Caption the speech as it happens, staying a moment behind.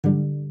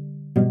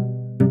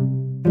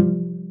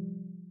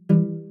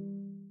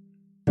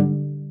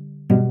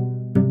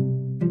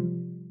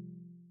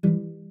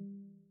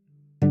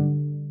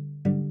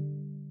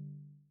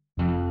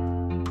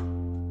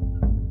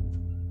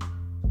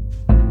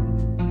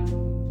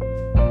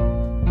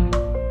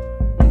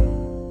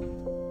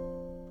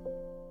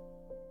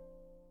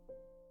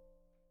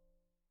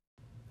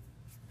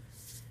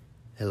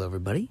Hello,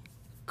 everybody.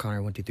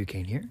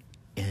 Connor123Kane here,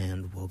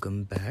 and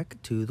welcome back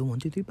to the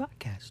 123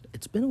 podcast.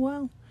 It's been a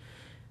while.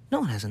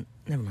 No, it hasn't.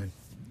 Never mind.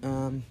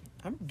 I'm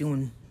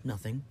doing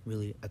nothing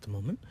really at the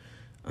moment.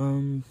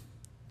 Been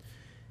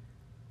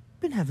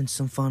having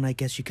some fun, I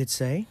guess you could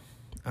say.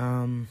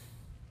 Been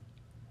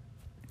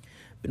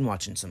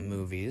watching some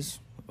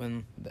movies,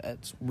 and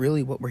that's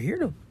really what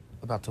we're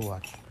about to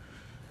watch.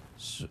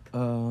 So,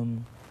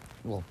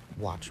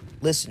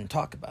 listen,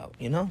 talk about,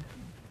 We're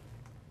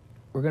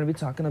going to be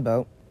talking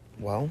about,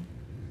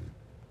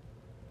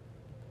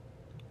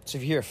 so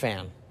if you're a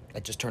fan, I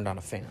just turned on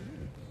a fan.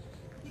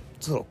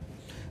 It's a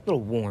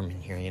little warm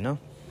in here, in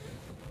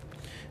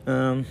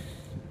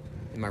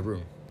my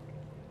room,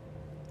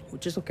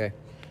 which is okay.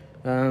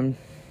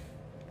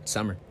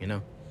 Summer,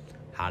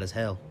 hot as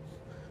hell.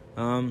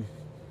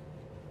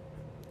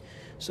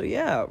 So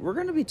yeah, we're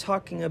going to be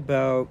talking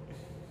about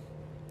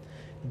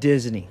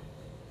Disney.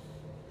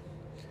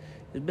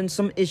 There's been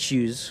some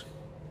issues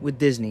with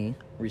Disney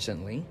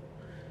recently.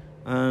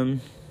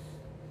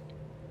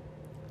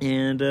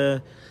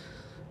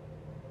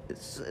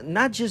 It's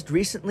not just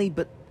recently,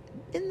 but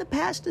in the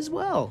past as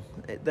well,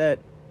 that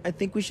I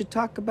think we should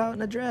talk about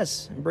and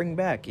address and bring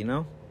back,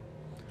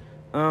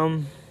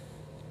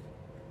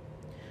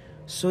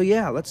 So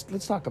yeah, let's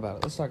talk about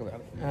it. This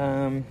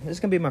is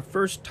gonna be my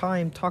first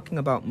time talking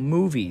about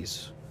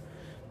movies,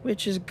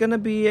 which is gonna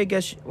be, I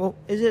guess. Well,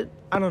 is it?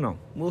 I don't know.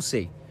 We'll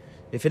see.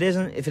 If it is,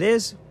 it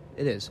is.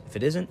 If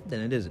it isn't,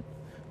 then it isn't.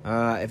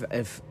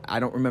 If I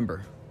don't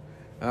remember.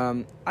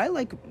 I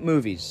like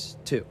movies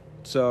too,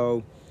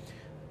 so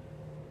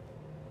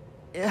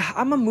yeah,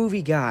 I'm a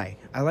movie guy.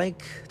 I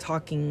like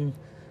talking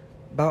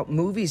about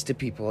movies to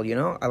people.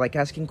 I like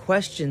asking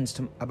questions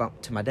to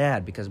my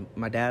dad, because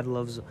my dad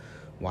loves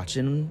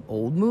watching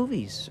old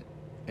movies,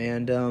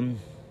 and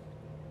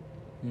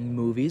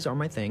movies are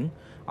my thing.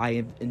 I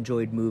have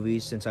enjoyed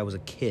movies since I was a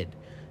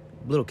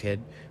little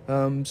kid.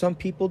 Some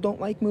people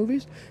don't like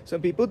movies.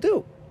 Some people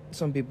do.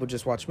 Some people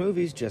just watch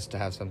movies just to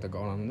have something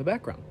going on in the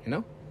background.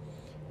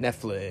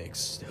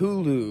 Netflix,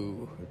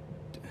 Hulu,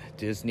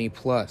 Disney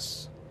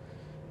Plus,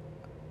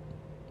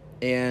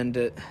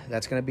 and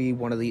that's going to be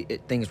one of the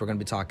things we're going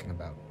to be talking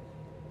about.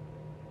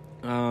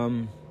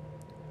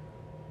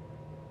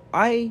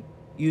 I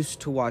used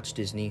to watch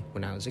Disney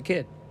when I was a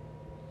kid.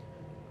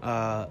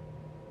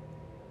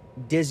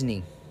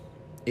 Disney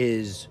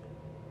is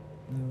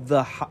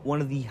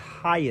one of the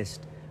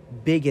highest,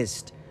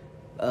 biggest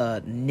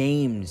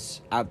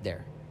names out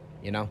there.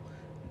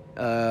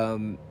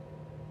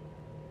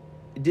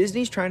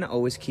 Disney's trying to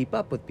always keep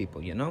up with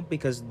people,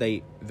 because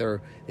they've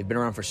been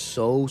around for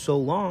so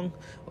long.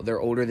 They're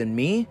older than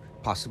me,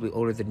 possibly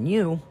older than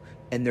you,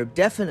 and they're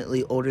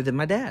definitely older than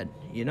my dad.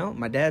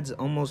 My dad's is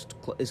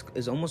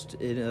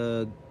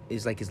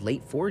like his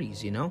late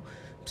 40s.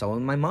 So is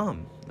my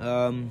mom.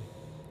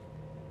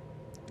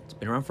 It's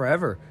been around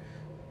forever.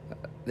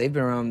 They've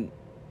been around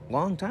a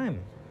long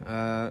time.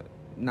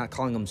 Not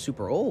calling them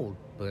super old,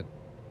 but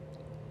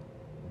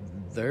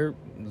they're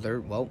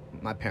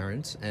my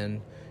parents,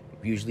 and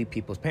usually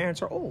people's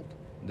parents are old.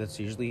 That's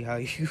usually how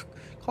you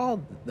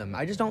call them.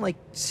 I just don't like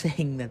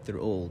saying that they're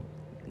old.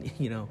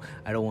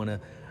 I don't want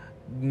to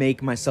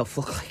make myself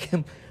look like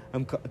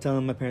I'm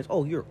telling my parents,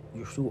 "Oh, you're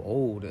too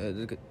old."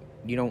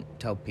 You don't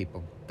tell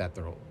people that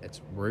they're old.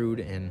 It's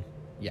rude, and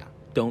yeah,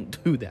 don't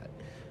do that.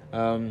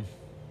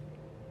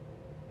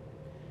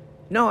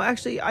 No,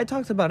 actually, I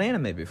talked about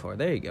anime before.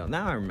 There you go.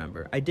 Now I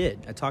remember. I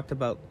did. I talked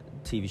about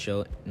TV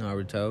show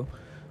Naruto.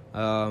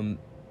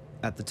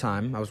 At the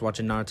time, I was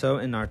watching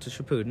Naruto and Naruto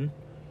Shippuden.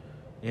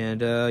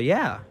 And,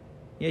 yeah.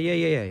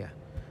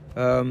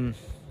 I'm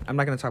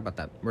not going to talk about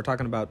that. We're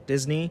talking about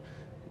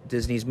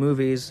Disney's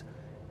movies,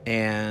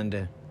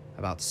 and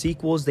about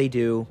sequels they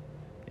do,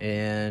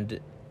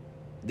 and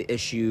the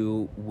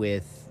issue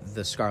with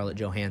the Scarlett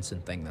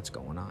Johansson thing that's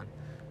going on.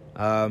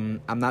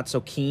 I'm not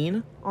so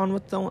keen on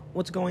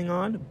what's going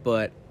on,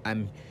 but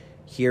I'm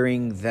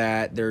hearing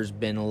that there's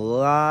been a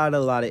lot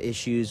of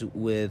issues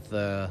with,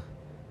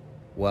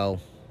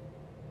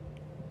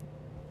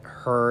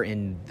 her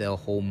and the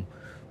whole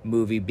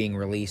movie being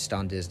released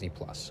on Disney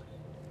Plus.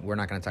 We're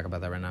not going to talk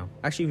about that right now.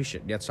 Actually, we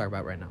should. Let's talk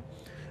about it right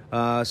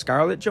now.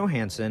 Scarlett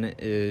Johansson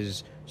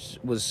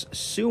was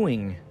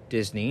suing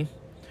Disney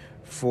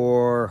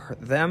for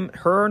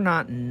her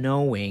not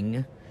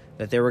knowing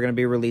that they were going to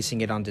be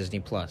releasing it on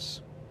Disney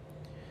Plus.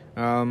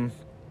 I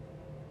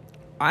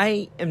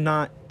am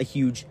not a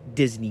huge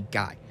Disney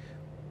guy.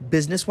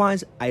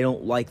 Business-wise, I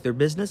don't like their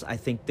business. I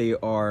think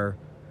they're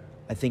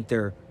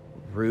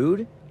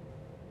rude,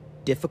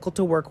 difficult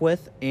to work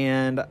with,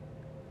 and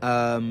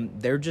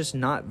they're just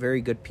not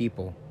very good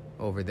people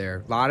over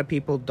there. A lot of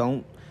people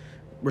don't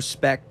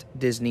respect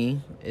Disney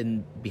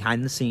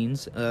behind the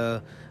scenes.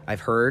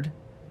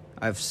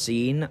 I've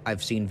seen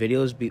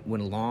videos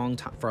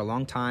for a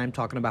long time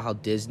talking about how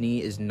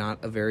Disney is not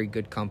a very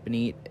good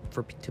company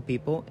to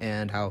people,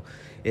 and how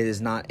it is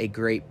not a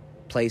great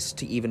place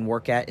to even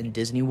work at in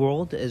Disney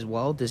World as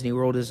well. Disney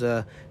World is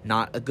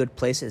not a good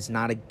place. It's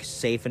not a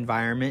safe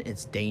environment.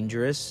 It's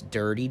dangerous,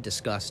 dirty,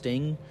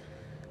 disgusting.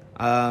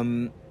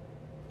 I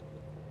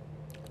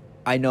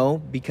know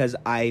because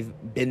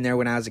I've been there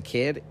when I was a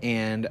kid,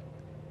 and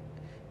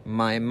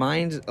my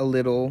mind's a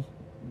little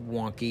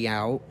wonky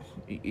out.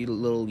 A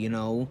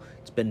little,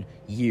 it's been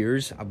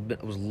years. I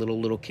was a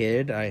little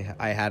kid.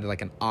 I had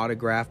like an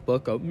autograph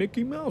book of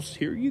Mickey Mouse,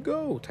 here you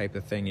go, type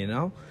of thing,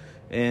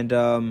 And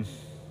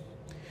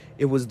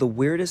it was the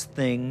weirdest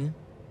thing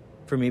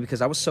for me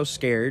because I was so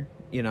scared,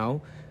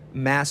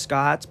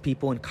 Mascots,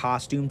 people in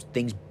costumes,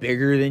 things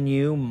bigger than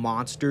you,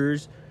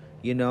 monsters.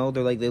 They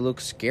look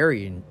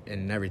scary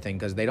and everything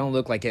because they don't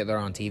look like they're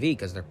on TV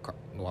because they're,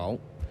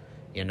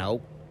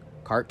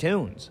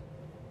 cartoons.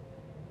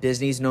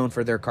 Disney's known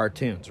for their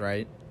cartoons,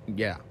 right?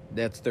 Yeah,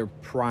 that's their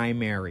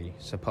primary,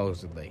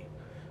 supposedly.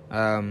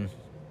 Someone's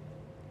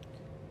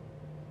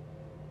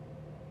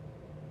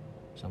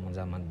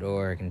at my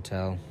door, I can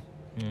tell.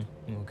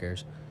 Who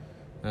cares?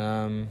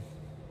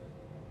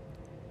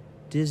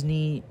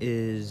 Disney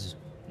is,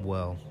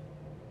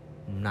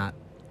 not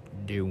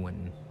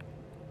doing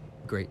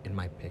great in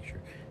my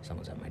picture.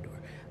 Someone's at my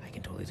door. I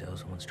can totally tell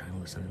someone's trying to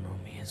listen in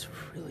on me. It's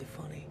really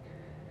funny.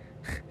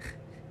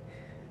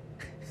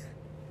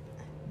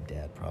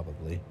 Dad,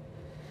 probably.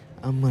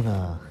 I'm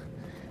gonna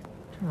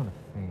turn on the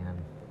fan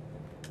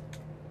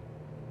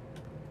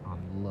on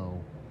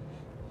low.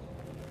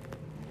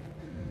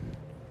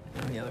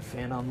 And the other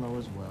fan on low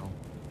as well.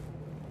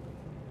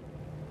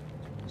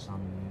 Turn this on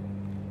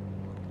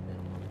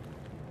minimum.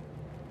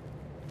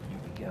 Here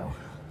we go.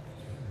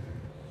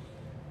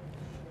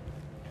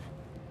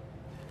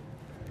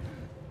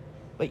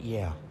 But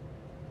yeah,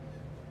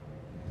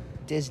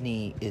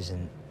 Disney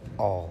isn't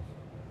all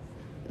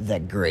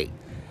that great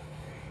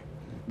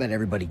that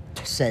everybody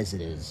says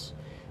it is.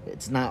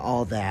 It's not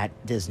all that.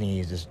 Disney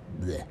is just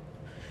bleh.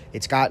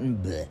 It's gotten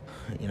bleh,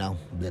 bleh,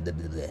 bleh,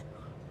 bleh,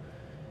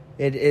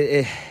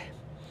 bleh.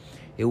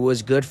 It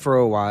was good for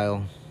a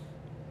while,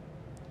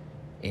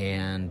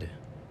 and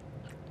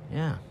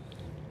yeah,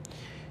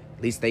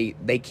 at least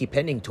they keep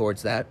heading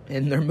towards that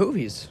in their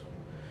movies.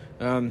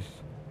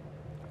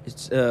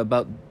 It's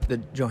about the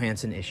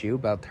Johansson issue,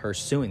 about her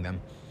suing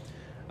them.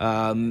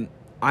 I'm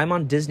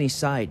on Disney's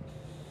side.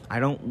 I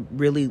don't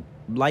really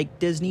like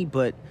Disney,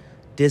 but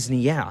Disney,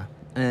 yeah.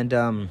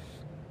 And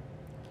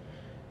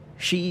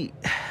she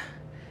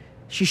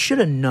should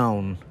have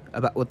known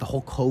about what the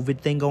whole COVID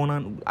thing going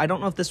on. I don't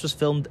know if this was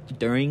filmed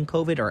during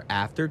COVID or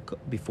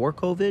before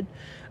COVID.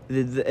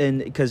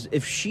 And because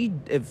if she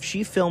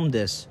filmed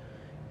this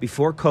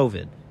before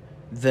COVID,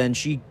 then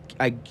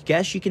I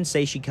guess you can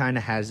say she kind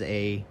of has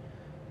a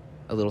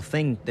little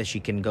thing that she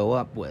can go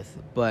up with.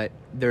 But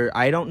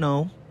I don't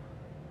know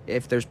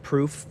if there's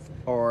proof,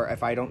 or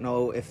if I don't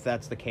know if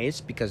that's the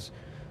case, because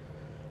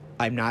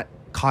I'm not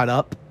caught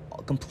up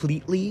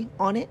completely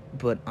on it.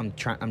 But I'm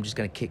just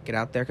gonna kick it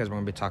out there because we're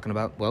gonna be talking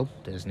about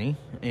Disney.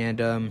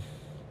 And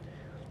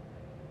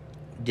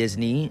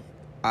Disney,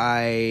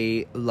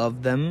 I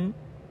loved them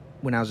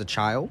when I was a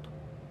child.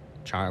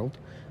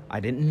 I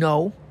didn't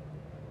know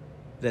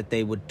that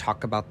they would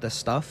talk about this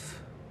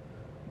stuff,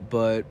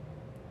 but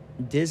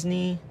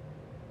Disney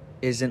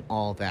isn't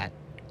all that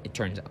it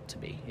turns out to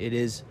be. It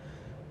is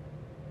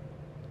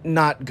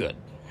not good.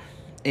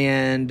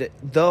 And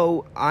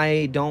though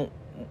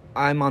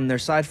I'm on their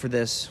side for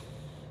this,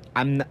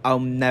 I'm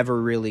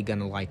never really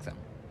gonna like them.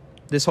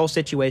 This whole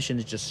situation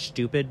is just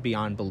stupid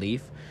beyond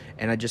belief,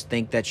 and I just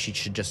think that she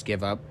should just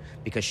give up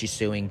because she's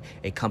suing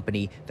a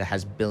company that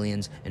has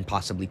billions and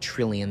possibly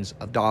trillions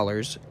of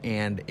dollars,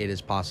 and it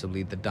is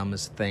possibly the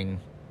dumbest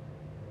thing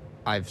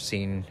I've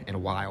seen in a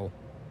while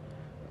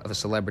of a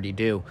celebrity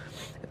do.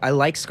 I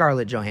like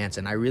Scarlett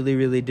Johansson. I really,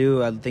 really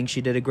do. I think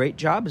she did a great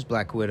job as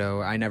Black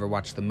Widow. I never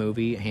watched the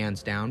movie,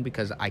 hands down,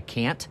 because I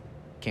can't.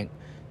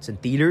 It's in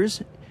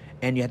theaters,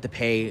 and you have to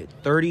pay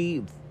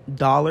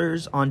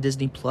 $30 on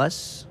Disney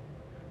Plus,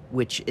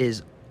 which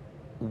is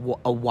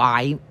a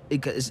why,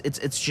 because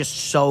it's just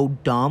so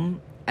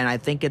dumb. And I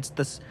think it's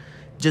this,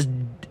 just,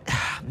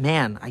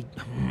 man,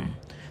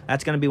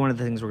 that's going to be one of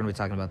the things we're going to be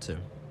talking about too.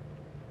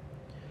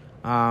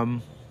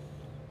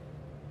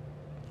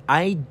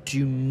 I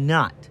do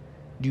not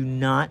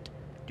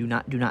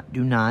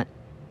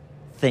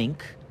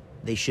think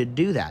they should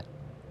do that.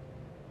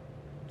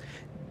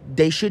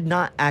 They should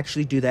not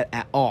actually do that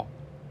at all.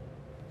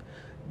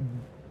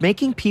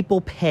 Making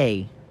people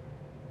pay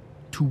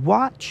to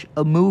watch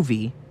a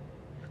movie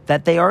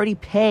that they already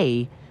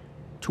pay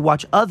to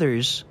watch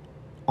others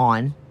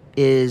on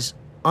is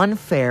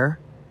unfair,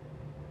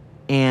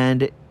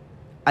 and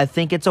I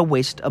think it's a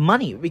waste of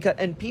money.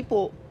 And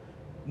people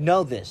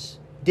know this.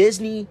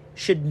 Disney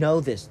should know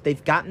this.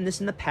 They've gotten this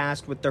in the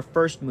past with their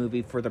first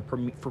movie for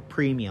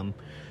premium,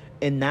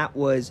 and that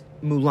was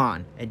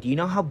Mulan. And do you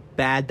know how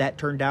bad that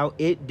turned out?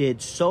 It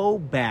did so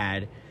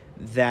bad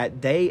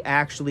that they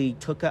actually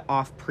took it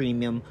off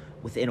premium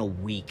within a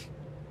week.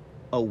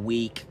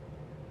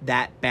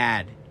 That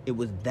bad. It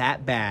was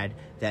that bad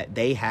that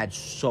they had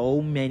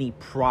so many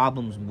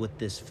problems with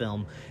this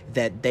film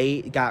that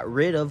they got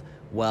rid of,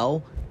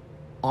 well,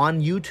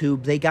 on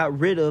YouTube, they got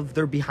rid of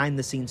their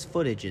behind-the-scenes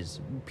footages.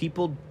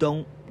 People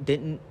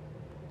didn't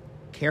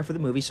care for the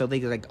movie, so they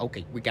were like,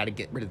 okay, we got to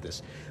get rid of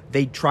this.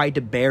 They tried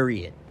to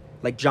bury it,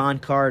 like John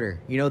Carter.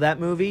 You know that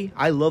movie?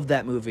 I loved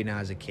that movie when I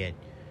was a kid.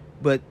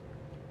 But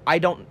I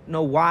don't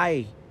know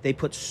why they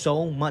put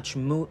so much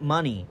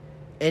money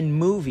in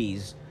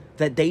movies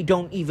that they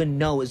don't even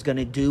know is going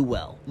to do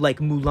well. Like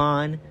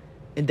Mulan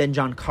and then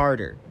John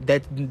Carter.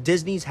 That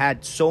Disney's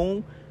had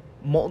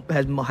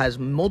has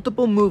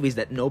multiple movies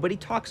that nobody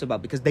talks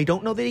about because they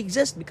don't know they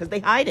exist, because they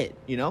hide it,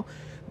 you know?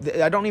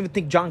 I don't even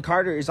think John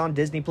Carter is on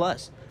Disney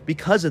Plus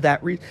because of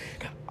that reason.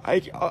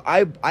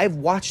 I've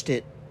watched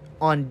it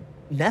on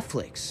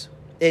Netflix,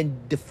 and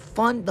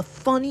the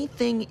funny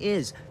thing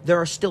is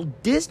there are still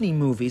Disney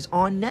movies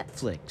on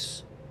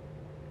Netflix.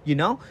 You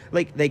know,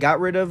 like they got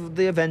rid of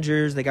the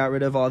Avengers, they got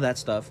rid of all that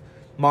stuff.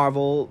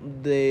 Marvel,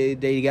 they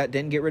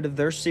didn't get rid of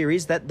their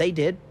series that they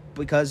did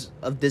because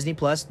of Disney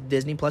Plus.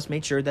 Disney Plus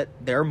made sure that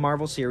their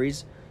Marvel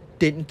series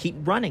didn't keep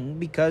running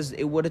because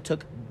it would have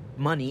took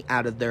money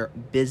out of their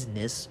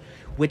business,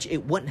 which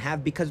it wouldn't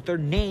have because their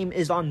name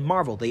is on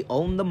Marvel. They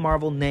own the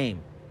Marvel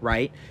name,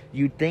 right?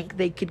 You'd think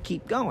they could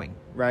keep going,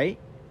 right?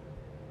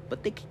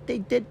 But they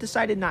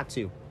decided not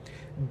to.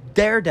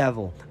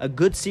 Daredevil, a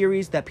good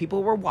series that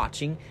people were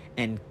watching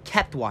and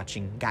kept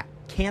watching, got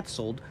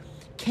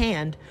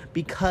canned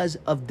because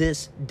of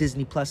this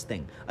Disney Plus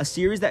thing. A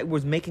series that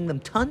was making them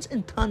tons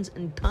and tons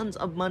and tons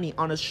of money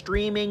on a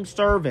streaming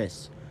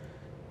service.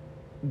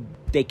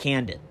 They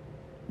canned it.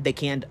 They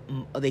canned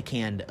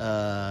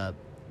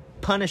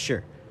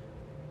Punisher.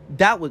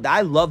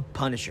 I loved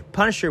Punisher.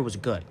 Punisher was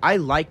good. I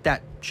liked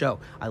that show.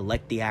 I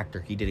liked the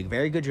actor. He did a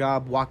very good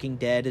job. Walking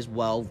Dead as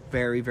well.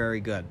 Very,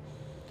 very good.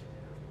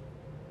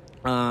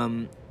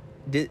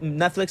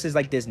 Netflix is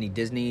like Disney.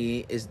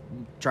 Disney is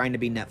trying to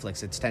be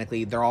Netflix. It's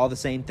technically, they're all the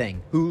same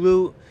thing.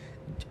 Hulu,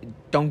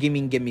 don't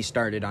get me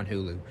started on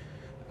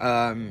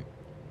Hulu.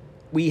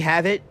 We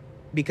have it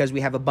because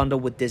we have a bundle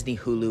with Disney,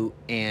 Hulu,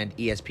 and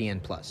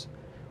ESPN Plus.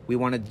 We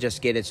wanted to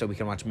just get it so we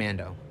can watch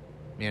Mando,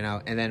 you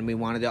know, and then we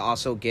wanted to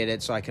also get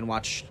it so I can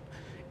watch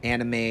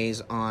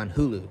animes on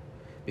Hulu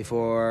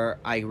before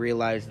I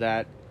realized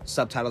that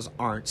subtitles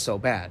aren't so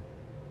bad.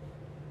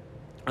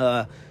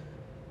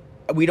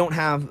 We don't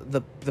have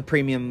the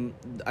premium.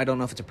 I don't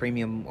know if it's a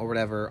premium or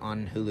whatever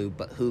on Hulu,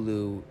 but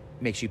Hulu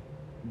makes you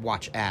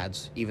watch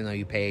ads even though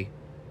you pay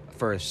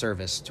for a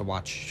service to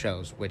watch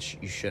shows, which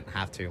you shouldn't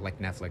have to, like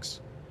Netflix,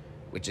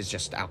 which is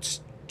just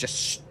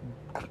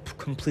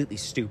completely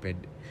stupid.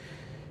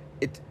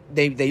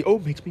 They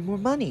makes me more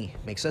money,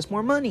 makes us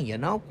more money, you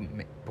know.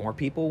 More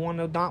people want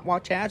to not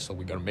watch ads, so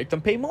we're gonna make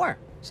them pay more.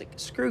 It's like,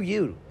 screw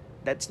you.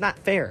 That's not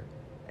fair.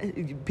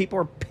 People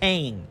are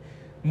paying.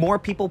 More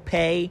people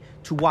pay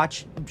to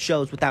watch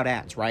shows without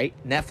ads, right?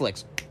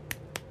 Netflix.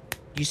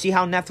 You see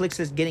how Netflix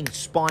is getting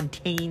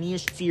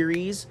spontaneous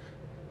series?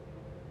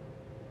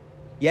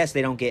 Yes,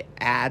 they don't get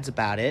ads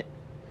about it,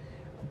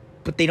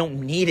 but they don't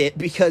need it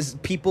because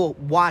people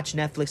watch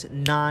Netflix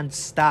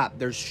nonstop.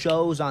 There's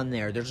shows on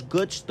there. There's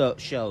good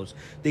shows.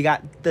 They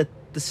got the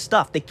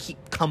stuff. They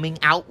keep coming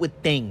out with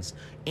things.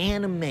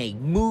 Anime,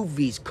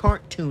 movies,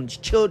 cartoons,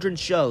 children's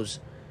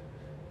shows.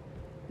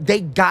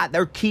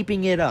 They're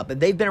keeping it up, and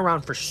they've been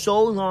around for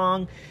so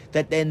long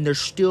that then they're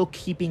still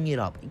keeping it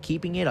up.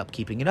 Hulu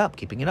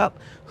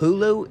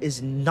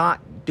is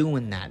not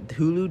doing that.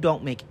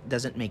 Hulu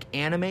doesn't make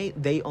anime.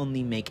 They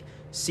only make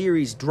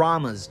series,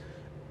 dramas.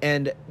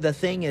 And the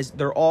thing is,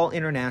 they're all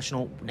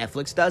international.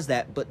 Netflix does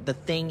that, but the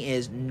thing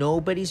is,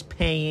 nobody's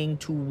paying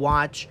to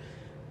watch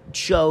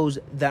shows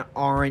that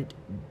aren't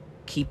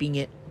keeping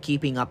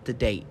up to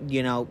date.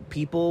 You know,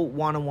 kids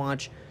want to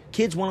watch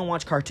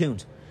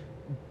cartoons.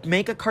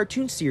 Make a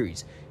cartoon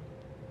series.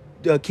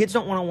 Kids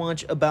don't want to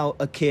watch about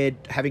a kid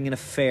having an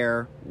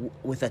affair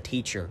with a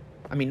teacher.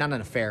 I mean, not an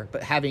affair,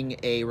 but having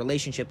a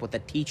relationship with a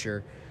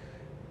teacher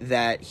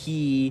that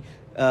he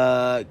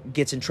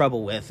gets in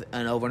trouble with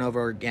and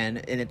over again,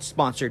 and it's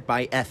sponsored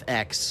by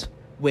FX,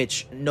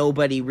 which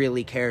nobody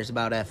really cares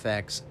about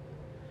FX.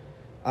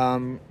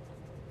 Not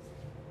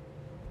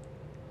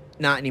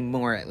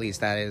anymore, at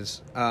least, that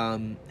is.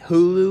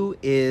 Hulu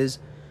is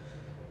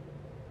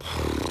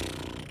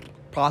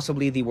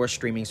possibly the worst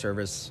streaming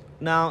service.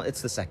 No,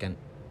 it's the second.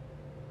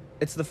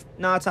 It's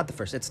not the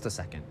first. It's the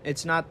second.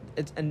 It's not.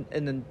 It's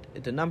and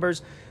the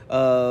numbers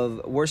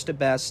of worst to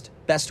best,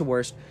 best to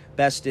worst.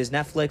 Best is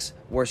Netflix.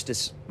 Worst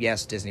is,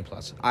 yes, Disney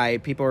Plus.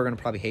 People are gonna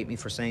probably hate me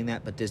for saying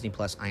that, but Disney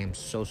Plus, I am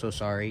so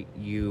sorry.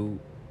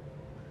 You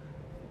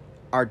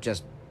are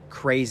just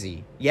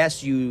crazy.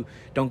 Yes, you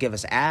don't give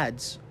us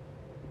ads,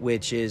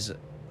 which is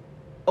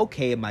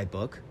okay in my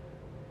book.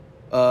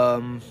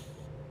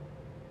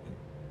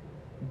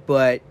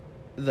 But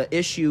the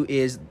issue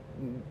is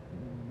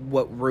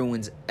what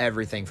ruins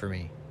everything for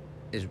me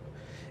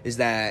is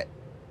that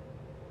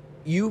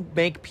you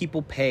make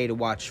people pay to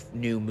watch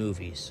new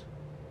movies.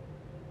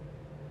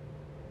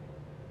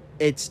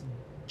 It's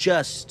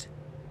just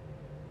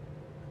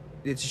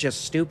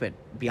stupid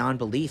beyond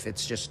belief.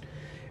 It's just,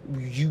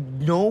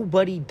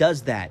 nobody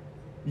does that.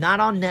 Not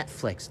on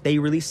Netflix. They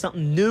release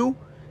something new,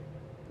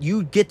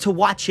 you get to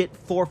watch it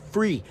for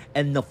free.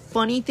 And the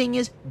funny thing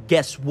is,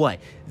 guess what?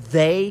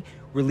 They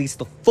release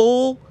the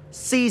full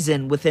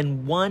season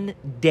within 1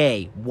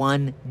 day.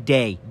 1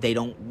 day. They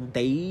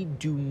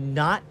do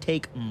not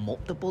take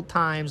multiple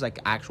times like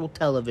actual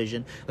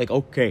television. Like,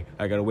 okay,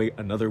 I gotta wait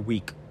another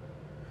week.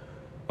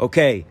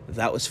 Okay,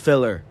 that was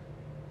filler.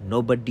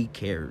 Nobody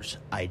cares.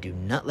 I do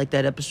not like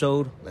that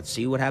episode. Let's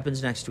see what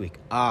happens next week.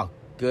 Oh,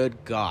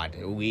 good God.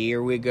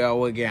 Here we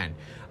go again.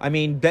 I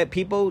mean, bet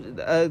people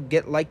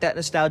get like that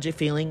nostalgia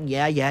feeling.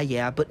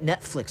 Yeah. But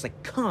Netflix,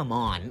 like, come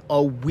on.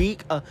 A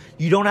week?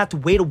 You don't have to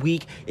wait a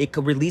week. It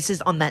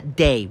releases on that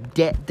day.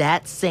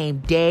 That same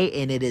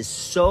day. And it is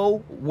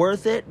so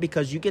worth it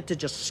because you get to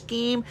just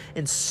scheme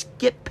and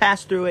skip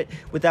past through it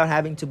without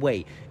having to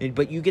wait.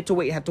 But you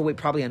have to wait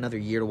probably another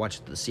year to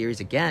watch the series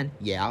again.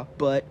 Yeah,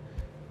 but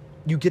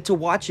you get to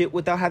watch it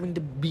without having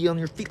to be on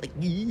your feet like,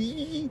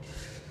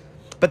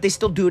 but they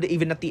still do it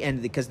even at the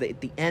end, because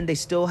at the end they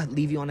still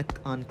leave you on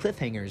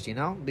cliffhangers, you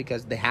know,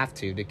 because they have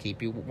to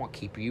keep you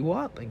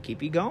up and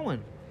keep you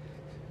going.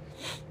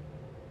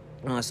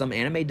 Some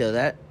anime do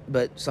that,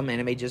 but some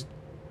anime just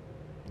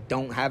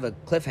don't have a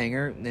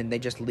cliffhanger, and they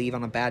just leave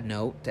on a bad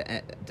note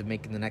to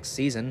make the next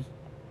season.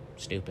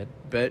 Stupid,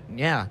 but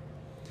yeah,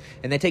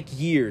 and they take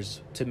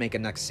years to make a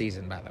next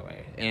season, by the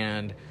way,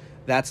 and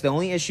that's the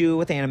only issue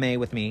with anime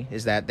with me,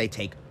 is that they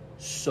take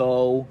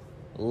so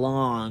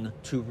long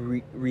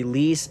to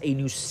release a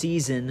new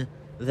season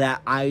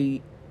that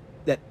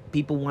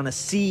people want to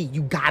see.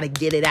 You gotta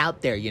get it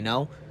out there, you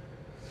know?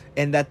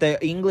 And that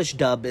the English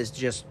dub is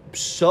just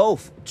so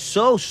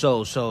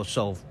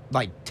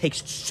like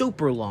takes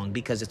super long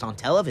because it's on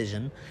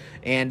television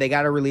and they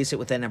gotta release it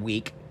within a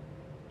week.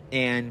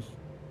 And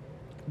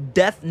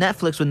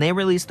Netflix, when they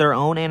release their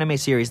own anime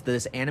series,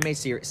 this anime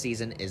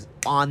season is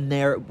on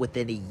there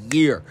within a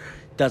year.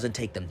 Doesn't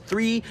take them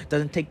 3,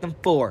 doesn't take them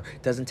 4,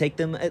 doesn't take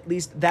them at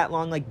least that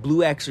long like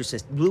Blue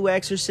Exorcist. Blue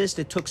Exorcist,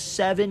 it took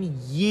 7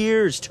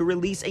 years to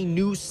release a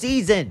new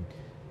season.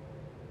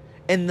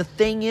 And the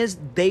thing is,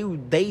 they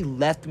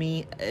left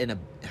me in a...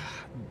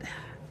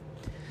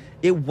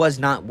 It was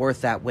not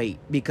worth that wait,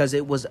 because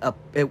it was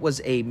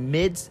a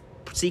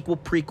mid-sequel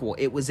prequel.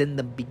 It was in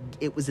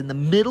the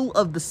middle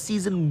of the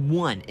season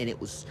 1, and it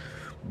was...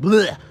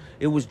 bleh.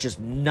 It was just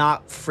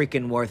not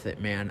freaking worth it,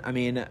 man. I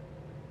mean...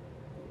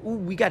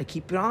 we got to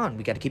keep it on.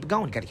 We got to keep it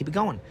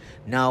going.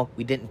 No,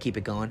 we didn't keep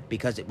it going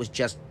because it was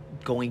just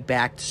going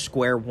back to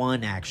square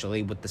one,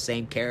 actually, with the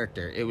same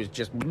character. It was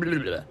just...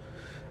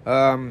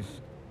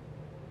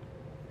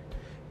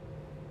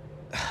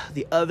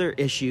 The other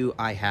issue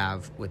I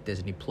have with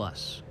Disney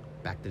Plus,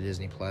 back to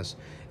Disney Plus,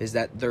 is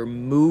that their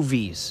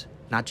movies,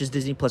 not just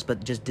Disney Plus,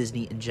 but just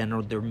Disney in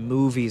general, their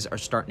movies are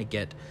starting to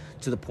get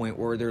to the point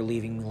where they're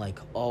leaving me like,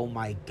 oh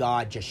my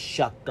God, just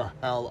shut the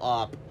hell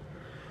up.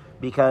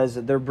 Because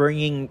they're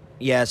bringing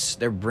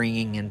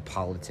in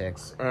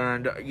politics.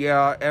 And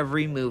yeah,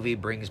 every movie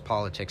brings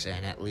politics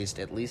in, at least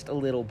a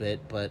little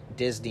bit. But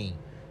Disney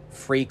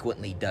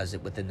frequently does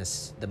it within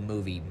the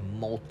movie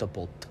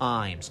multiple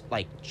times.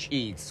 Like,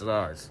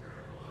 Jesus.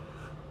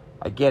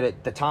 I get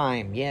it, the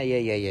time.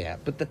 Yeah.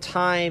 But the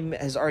time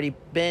has already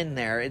been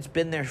there. It's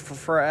been there for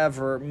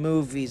forever.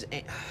 Movies.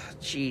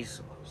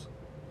 Jeez.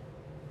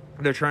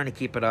 They're trying to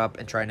keep it up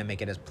and trying to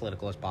make it as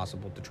political as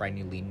possible to try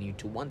and lean you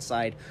to one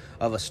side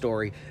of a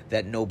story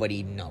that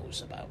nobody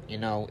knows about. You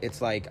know,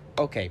 it's like,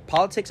 okay,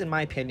 politics, in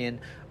my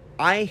opinion,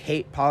 I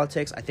hate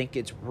politics. I think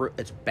it's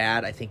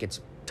bad. I think it's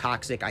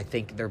toxic. I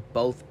think they're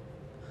both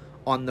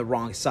on the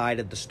wrong side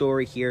of the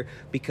story here,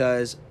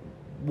 because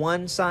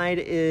one side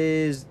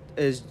is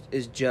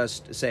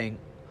just saying,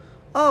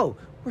 oh,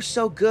 we're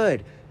so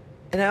good.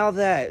 And all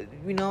that,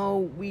 you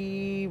know,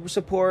 we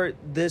support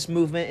this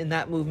movement and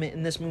that movement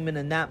and this movement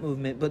and that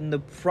movement. But the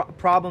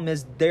problem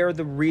is, they're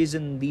the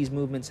reason these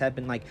movements have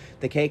been, like,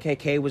 the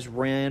KKK was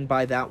ran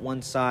by that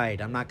one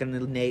side. I'm not going to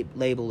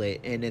label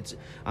it. And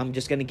I'm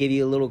just going to give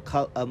you a little,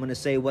 I'm going to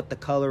say what the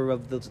color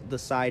of the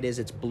side is.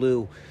 It's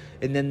blue.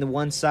 And then the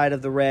one side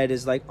of the red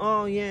is like,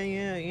 oh,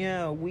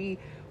 yeah.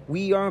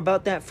 We are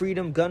about that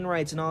freedom, gun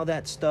rights and all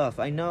that stuff.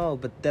 I know,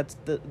 but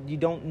you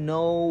don't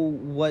know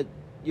what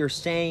you're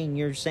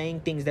saying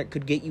things that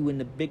could get you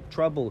into big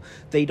trouble.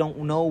 They don't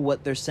know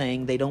what they're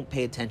saying. They don't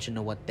pay attention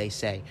to what they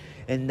say.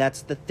 And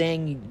that's the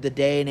thing. The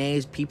day and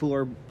age, people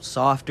are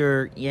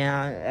softer.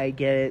 Yeah, I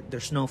get it. They're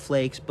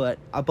snowflakes. But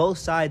both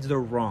sides, they're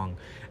wrong.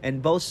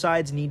 And both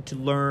sides need to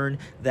learn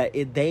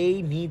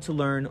they need to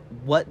learn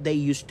what they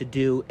used to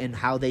do and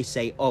how they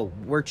say, oh,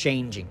 we're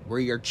changing.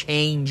 You're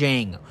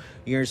changing.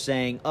 You're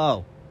saying,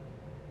 oh,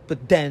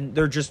 but then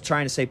they're just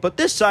trying to say, but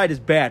this side is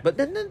bad. But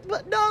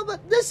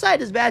this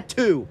side is bad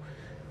too.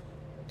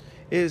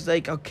 It's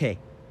like, okay,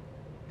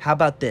 how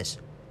about this?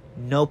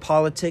 No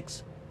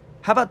politics.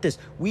 How about this?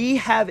 We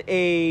have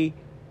a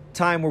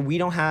time where we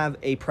don't have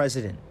a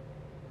president.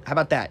 How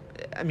about that?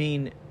 I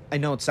mean, I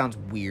know it sounds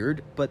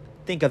weird, but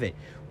Think of it.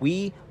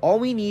 All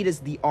we need is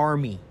the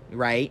army,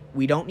 right?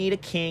 We don't need a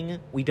king.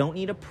 We don't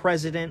need a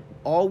president.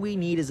 All we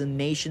need is a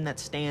nation that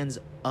stands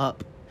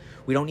up.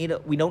 We don't need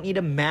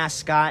a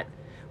mascot.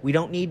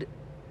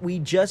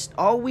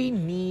 All we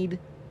need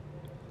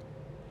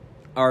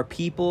are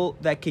people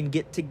that can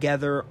get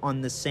together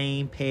on the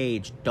same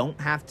page.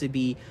 Don't have to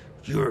be,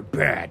 you're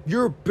bad,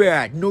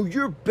 no,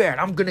 you're bad,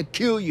 I'm gonna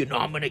kill you, no,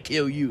 I'm gonna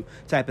kill you,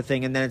 type of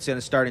thing. And then it's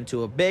gonna start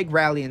into a big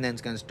rally, and then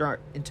it's gonna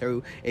start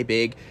into a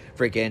big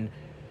freaking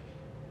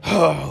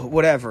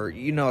whatever,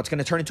 it's going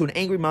to turn into an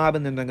angry mob,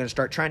 and then they're going to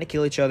start trying to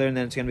kill each other, and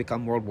then it's going to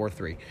become World War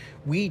III.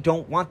 We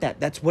don't want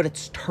that. That's what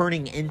it's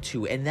turning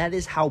into, and that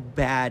is how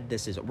bad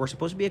this is. We're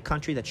supposed to be a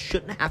country that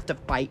shouldn't have to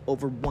fight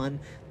over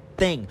one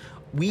thing.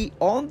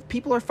 All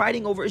people are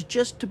fighting over is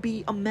just to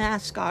be a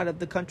mascot of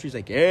the country. It's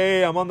like,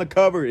 hey, I'm on the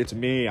cover. It's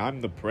me. I'm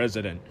the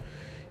president.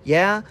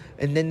 Yeah,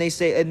 and then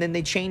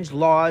they change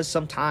laws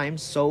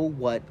sometimes. So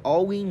what?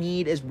 All we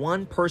need is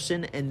one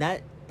person, and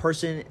that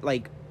person,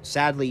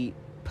 sadly,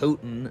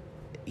 Putin,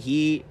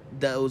 he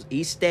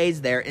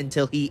stays there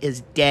until he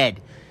is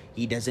dead.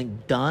 He's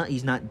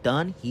not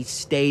done. He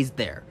stays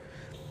there.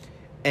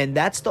 And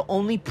that's the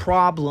only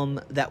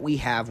problem that we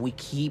have. We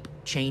keep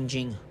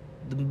changing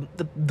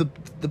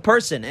the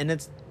person, and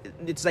it's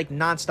like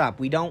nonstop.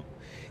 We don't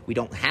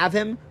have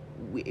him.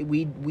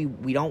 We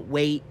don't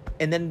wait,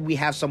 and then we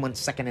have someone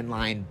second in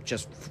line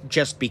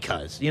just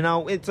because.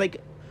 It's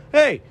like,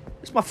 hey,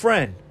 it's my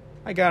friend.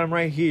 I got him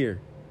right here.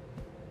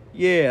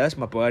 Yeah, that's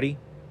my buddy.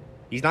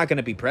 He's not going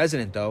to be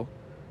president, though.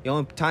 The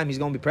only time he's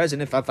going to be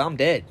president if I'm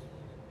dead.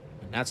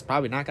 And that's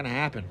probably not going to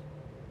happen.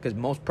 Because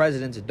most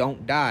presidents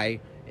don't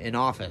die in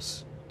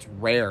office. It's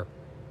rare.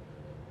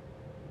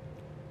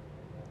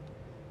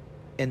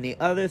 And the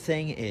other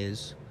thing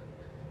is,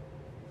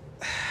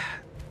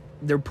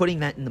 they're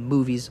putting that in the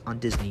movies on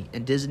Disney.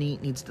 And Disney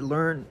needs to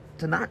learn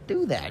to not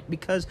do that.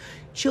 Because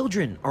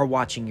children are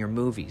watching your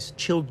movies.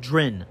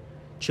 Children.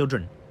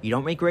 You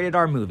don't make rated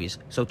R movies.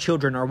 So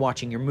children are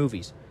watching your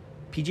movies.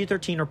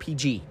 PG-13 or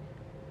PG.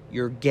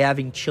 You're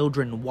having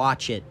children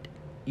watch it.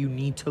 You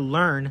need to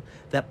learn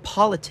that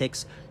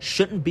politics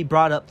shouldn't be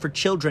brought up for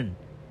children.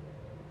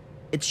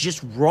 It's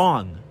just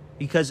wrong.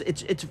 Because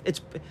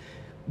it's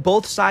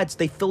both sides,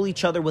 they fill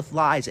each other with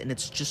lies, and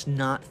it's just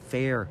not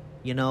fair.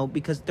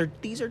 Because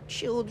these are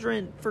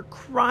children, for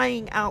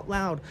crying out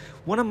loud.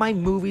 One of my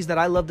movies that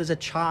I loved as a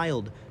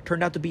child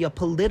turned out to be a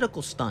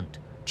political stunt.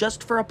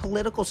 Just for a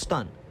political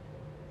stunt.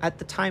 At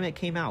the time it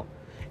came out.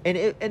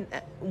 And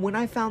when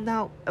I found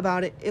out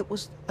about it, it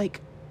was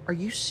like, are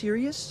you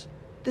serious?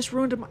 This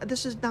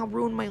has now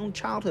ruined my own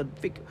childhood.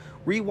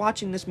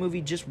 Rewatching this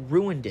movie just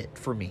ruined it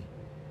for me.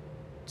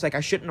 It's like I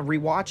shouldn't have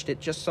rewatched it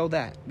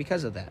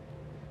because of that.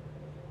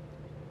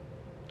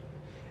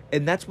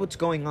 And that's what's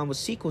going on with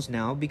sequels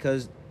now,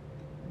 because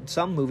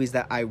some movies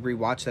that I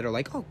rewatch that are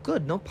like, oh,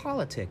 good, no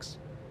politics.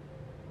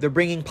 They're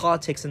bringing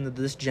politics into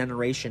this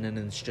generation, and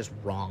it's just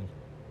wrong.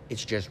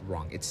 It's just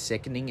wrong. It's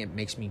sickening. It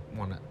makes me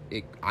want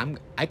to...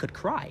 I could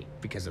cry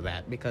because of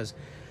that. Because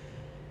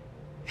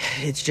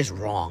it's just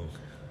wrong.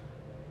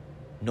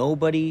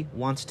 Nobody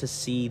wants to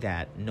see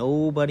that.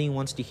 Nobody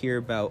wants to hear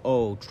about,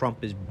 oh,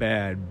 Trump is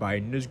bad,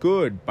 Biden is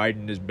good.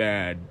 Biden is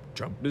bad,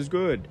 Trump is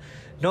good.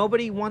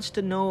 Nobody wants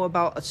to know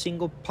about a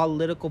single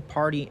political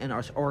party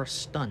or a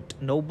stunt.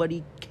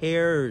 Nobody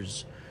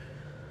cares.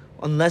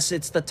 Unless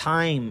it's the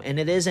time. And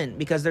it isn't.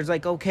 Because there's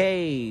like,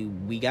 okay,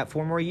 we got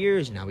 4 more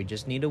years. Now we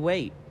just need to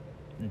wait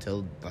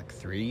until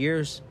 3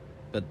 years.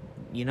 But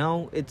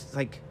it's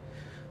like,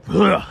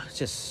 it's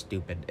just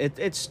stupid.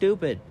 It's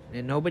stupid,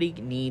 and nobody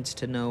needs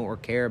to know or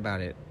care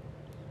about it.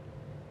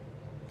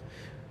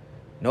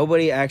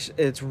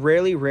 It's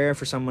really rare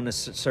for someone to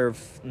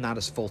serve not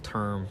as full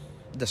term.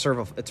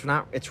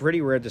 It's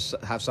really rare to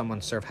have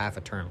someone serve half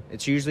a term.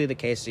 It's usually the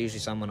case. Usually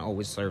someone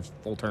always serves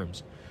full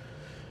terms.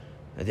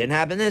 It didn't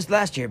happen this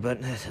last year, but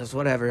it's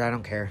whatever. I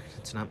don't care.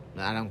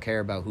 I don't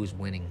care about who's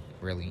winning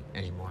really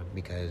anymore,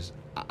 because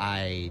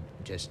I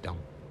just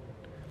don't.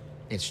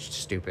 It's just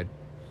stupid.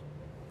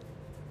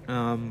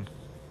 One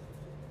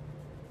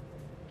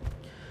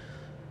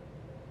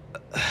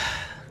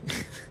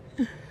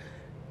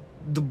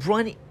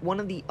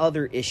of the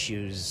other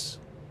issues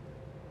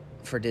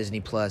for Disney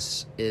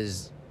Plus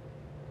is,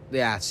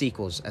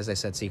 sequels. As I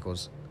said,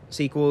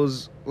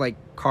 sequels like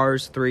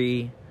Cars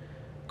 3,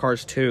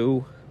 Cars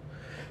 2.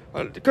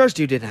 Cars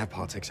 2 didn't have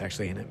politics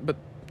actually in it, but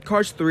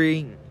Cars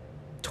 3,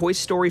 Toy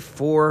Story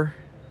 4.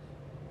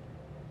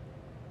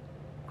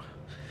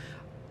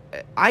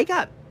 I'm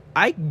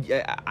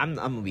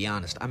gonna be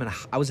honest.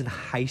 I was in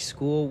high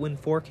school when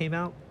 4 came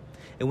out,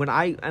 and when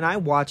I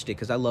watched it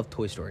because I love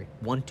Toy Story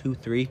 1, 2,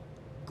 3,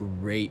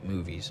 great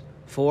movies.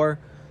 4,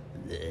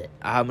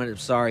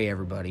 sorry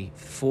everybody.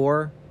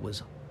 4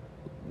 was,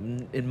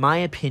 in my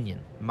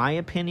opinion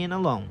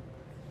alone,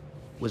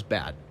 was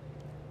bad.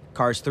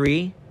 Cars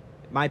 3,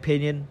 my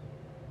opinion,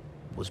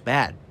 was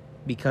bad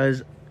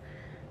because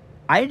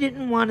I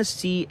didn't want to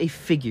see a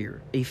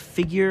figure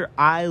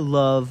I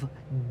love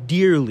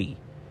dearly,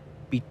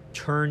 be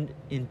turned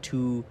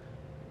into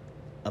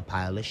a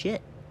pile of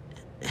shit,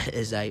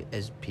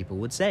 as people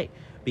would say.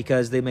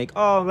 Because they make,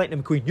 oh,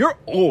 Lightning McQueen, you're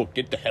old.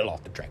 Get the hell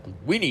off the track.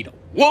 We need a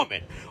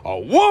woman. A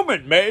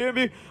woman,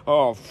 baby.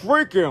 A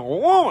freaking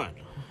woman.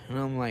 And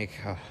I'm like,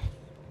 oh,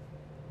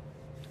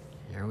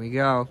 here we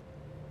go.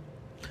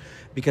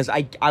 Because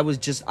I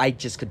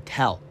just could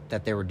tell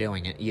that they were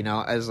doing it. You know,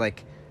 I was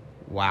like,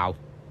 wow.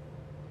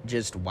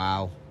 Just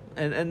wow.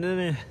 And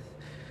then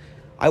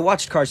I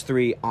watched Cars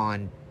 3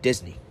 on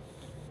Disney.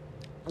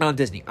 On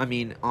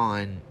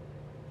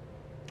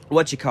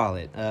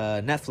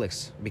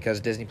Netflix, because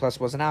Disney Plus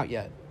wasn't out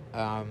yet.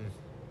 And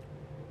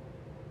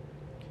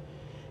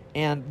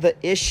the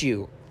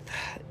issue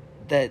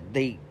that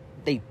they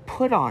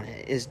put on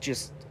it is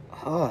just,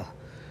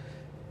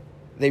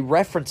 they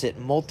reference it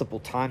multiple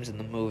times in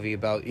the movie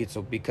about it's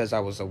because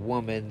I was a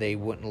woman, they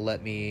wouldn't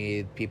let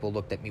me, people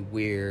looked at me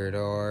weird,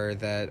 or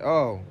that,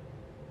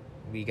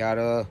 we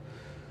gotta,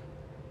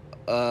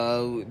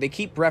 they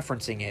keep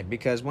referencing it,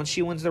 because once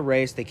she wins the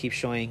race, they keep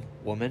showing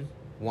woman,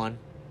 1,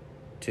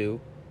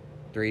 2,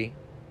 3,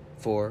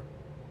 4,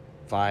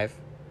 5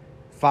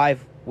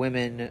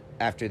 women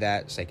after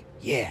that. It's like,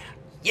 yeah.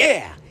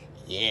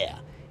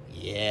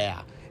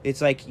 It's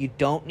like, you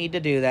don't need to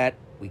do that.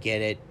 We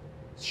get it.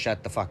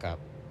 Shut the fuck up.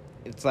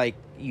 It's like,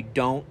 you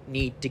don't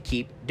need to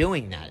keep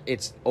doing that.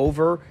 It's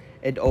over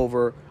and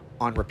over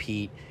on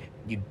repeat.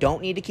 You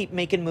don't need to keep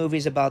making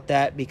movies about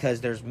that,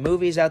 because there's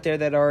movies out there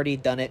that already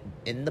done it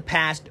in the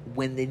past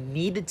when they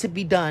needed to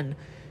be done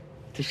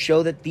to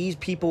show that these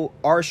people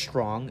are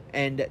strong.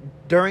 And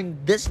during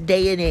this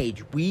day and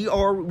age,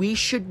 we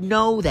should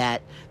know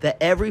that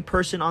every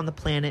person on the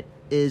planet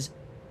is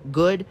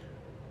good.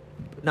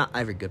 Not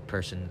every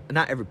person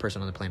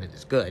on the planet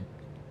is good.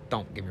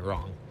 Don't get me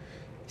wrong.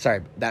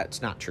 Sorry,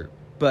 that's not true.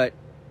 But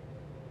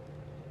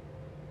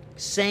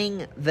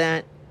saying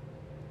that,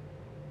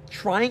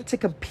 trying to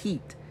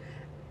compete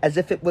as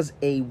if it was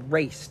a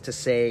race to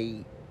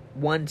say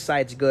one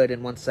side's good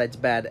and one side's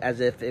bad,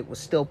 as if it was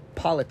still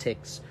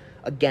politics.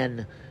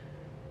 Again,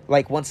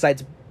 like one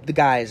side's the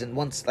guys and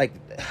one's like,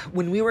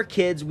 when we were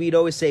kids, we'd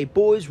always say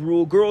boys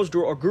rule, girls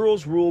rule, or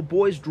girls rule,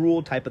 boys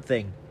rule type of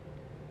thing.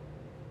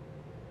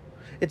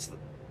 It's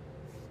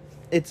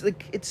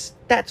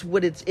that's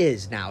what it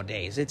is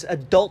nowadays. It's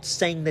adults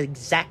saying the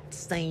exact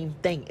same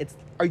thing.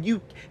 Are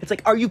you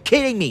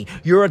kidding me?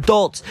 You're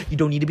adults. You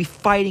don't need to be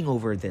fighting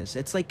over this.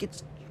 It's like, you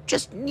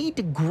just need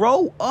to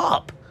grow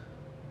up.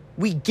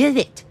 We get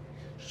it.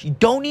 You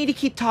don't need to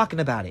keep talking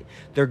about it.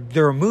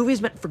 There are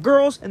movies meant for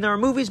girls, and there are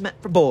movies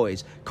meant for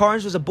boys.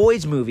 Cars was a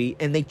boys movie,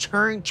 and they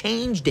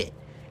changed it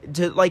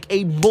to like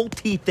a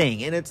multi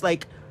thing. And it's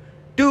like,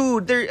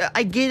 dude,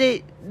 I get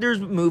it. There's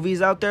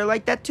movies out there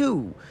like that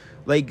too.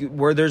 Like,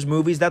 where there's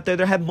movies out there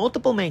that have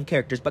multiple main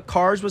characters, but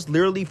Cars was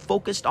literally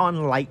focused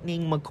on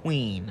Lightning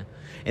McQueen.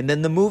 And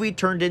then the movie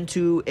turned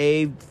into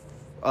a,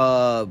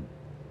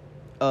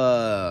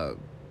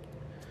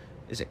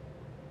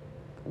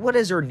 what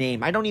is her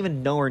name? I don't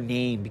even know her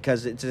name,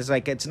 because it's just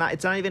like, it's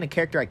not even a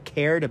character I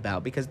cared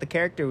about, because the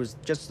character was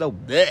just so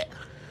bleh.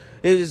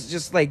 It was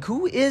just like,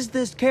 who is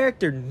this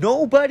character?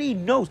 Nobody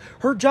knows.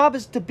 Her job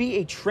is to be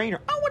a trainer.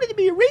 I wanted to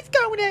be a race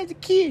car when I was a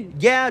kid.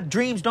 Yeah,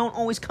 dreams don't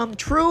always come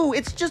true.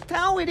 It's just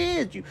how it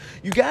is. You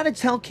gotta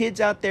tell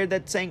kids out there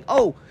that saying,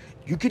 oh,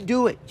 you can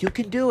do it. You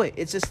can do it.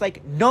 It's just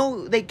like,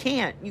 no, they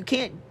can't. You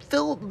can't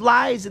fill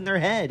lies in their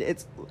head.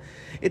 It's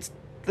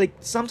like,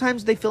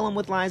 sometimes they fill them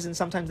with lies and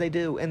sometimes they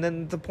do. And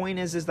then the point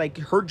is like,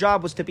 her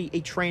job was to be a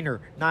trainer,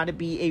 not to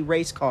be a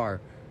race car.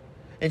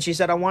 And she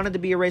said, I wanted to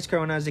be a race car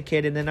when I was a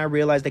kid, and then I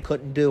realized I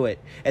couldn't do it.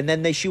 And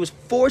then she was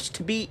forced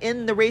to be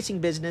in the racing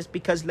business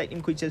because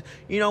Lightning McQueen says,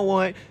 you know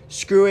what,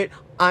 screw it,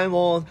 I'm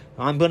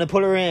going to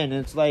put her in.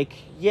 And it's like,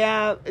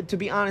 yeah, to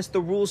be honest,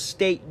 the rules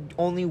state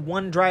only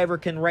one driver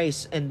can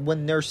race, and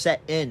when they're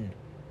set in.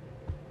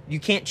 You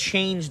can't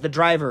change the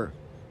driver.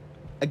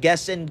 I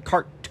guess in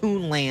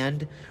cartoon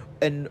land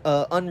and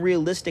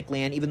unrealistic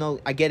land, even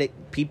though I get it,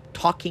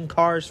 talking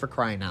cars, for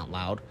crying out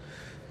loud,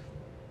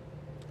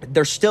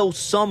 there's still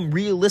some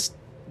real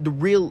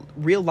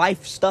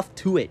life stuff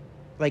to it.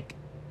 Like,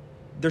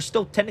 they're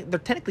still they're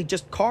technically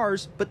just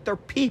cars, but they're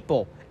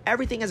people.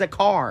 Everything is a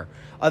car.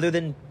 Other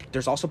than,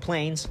 there's also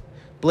planes,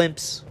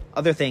 blimps,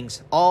 other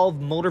things. All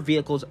motor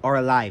vehicles are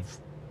alive.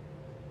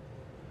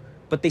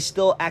 But they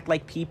still act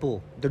like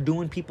people. They're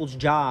doing people's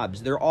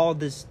jobs. They're all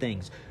these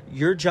things.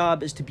 Your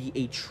job is to be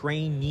a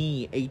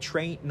trainee. A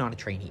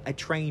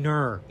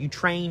trainer. You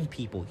train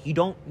people. You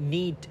don't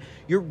need...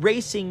 You're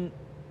racing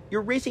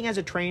as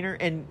a trainer,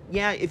 and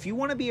yeah, if you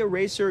want to be a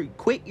racer,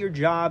 quit your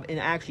job and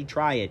actually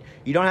try it.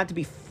 You don't have to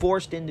be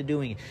forced into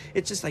doing it.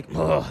 It's just like,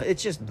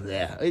 it's just,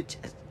 bleh.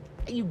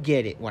 You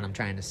get it. What I'm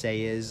trying to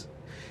say is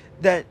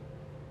that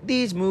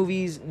these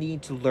movies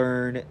need to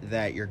learn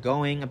that you're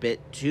going a bit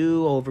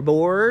too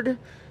overboard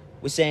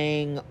with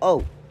saying,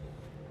 oh,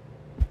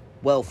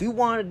 well, if you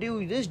want to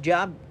do this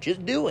job,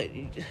 just do it.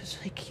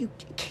 It's like, you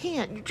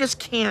can't. You just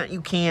can't.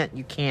 You can't.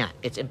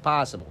 It's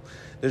impossible.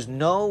 There's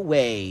no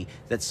way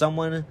that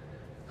someone...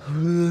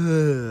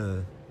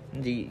 You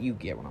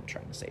get what I'm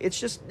trying to say. It's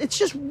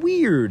just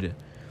weird.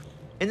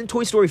 And then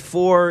Toy Story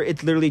 4,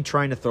 it's literally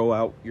trying to throw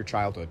out your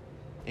childhood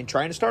and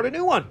trying to start a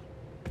new one.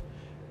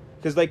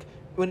 Because, like,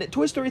 when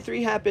Toy Story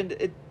 3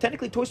 happened,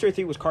 technically Toy Story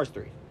 3 was Cars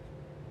 3.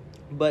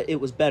 But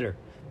it was better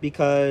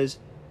because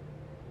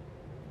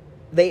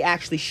they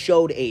actually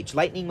showed age.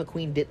 Lightning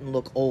McQueen didn't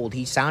look old.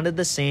 He sounded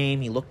the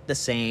same. He looked the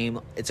same.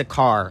 It's a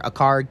car. A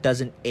car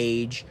doesn't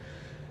age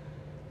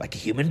like a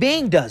human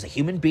being does. A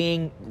human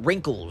being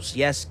wrinkles.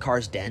 Yes,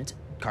 cars dent.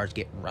 Cars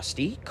get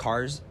rusty.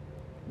 Cars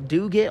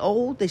do get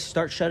old. They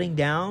start shutting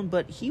down.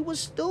 But he was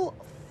still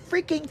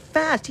freaking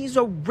fast. He's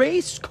a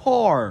race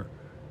car.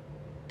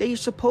 They're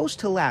supposed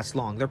to last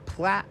long.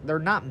 They're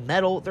not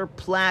metal. They're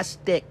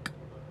plastic.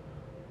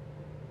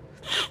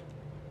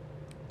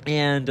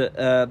 And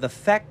the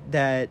fact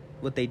that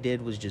what they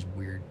did was just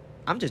weird.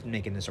 I'm just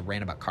making this a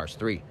rant about Cars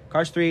 3.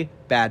 Cars 3,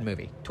 bad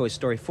movie. Toy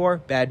Story 4,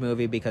 bad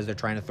movie because they're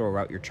trying to throw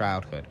out your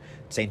childhood.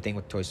 Same thing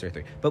with Toy Story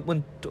 3. But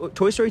when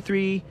Toy Story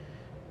 3,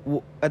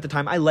 at the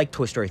time, I liked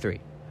Toy Story 3.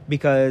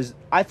 Because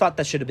I thought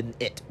that should have been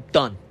it.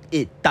 Done.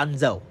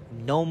 Donezo.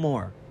 No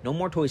more. No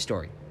more Toy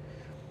Story.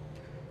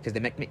 Because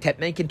they kept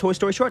making Toy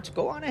Story shorts.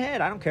 Go on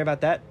ahead. I don't care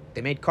about that.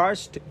 They made car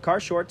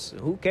shorts.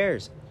 Who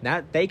cares?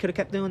 They could have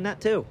kept doing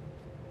that too.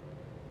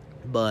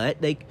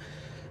 But they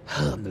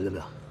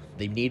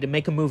need to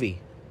make a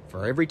movie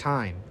for every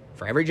time,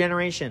 for every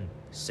generation,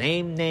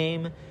 same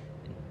name,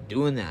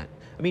 doing that.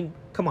 I mean,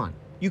 come on,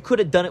 you could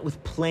have done it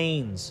with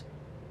Planes.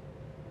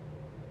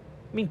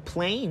 I mean,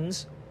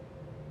 Planes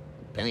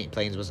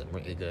wasn't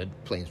really good.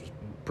 Planes was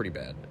pretty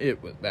bad.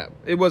 It was bad.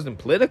 It wasn't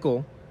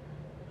political,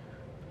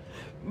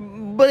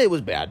 but it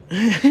was bad.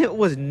 It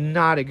was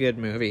not a good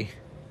movie.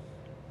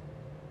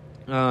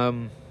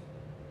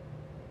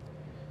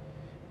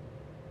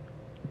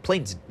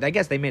 Planes, I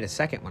guess they made a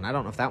second one. I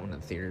don't know if that one in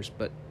the theaters,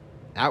 but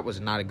that was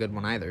not a good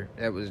one either.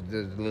 That was,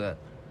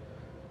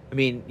 I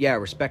mean, yeah,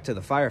 respect to the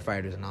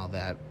firefighters and all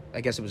that.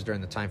 I guess it was during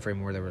the time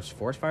frame where there was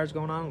forest fires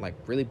going on, like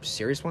really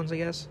serious ones, I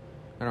guess.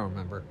 I don't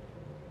remember.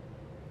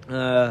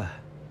 And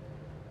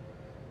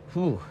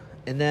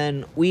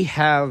then we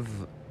have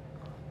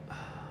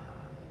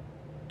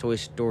Toy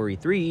Story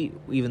 3,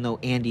 even though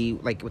Andy,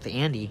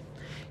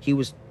 he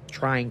was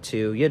trying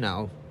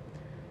to,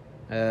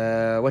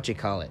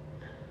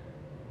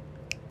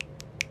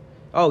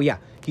 oh, yeah.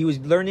 He was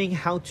learning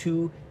how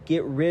to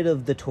get rid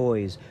of the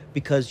toys.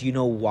 Because you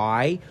know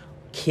why?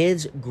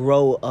 Kids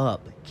grow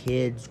up.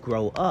 Kids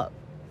grow up.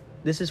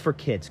 This is for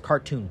kids.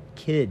 Cartoon.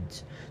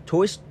 Kids.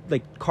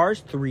 Cars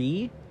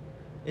 3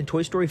 and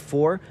Toy Story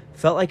 4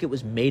 felt like it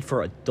was made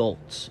for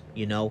adults.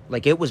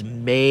 Like it was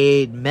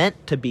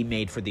meant to be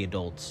made for the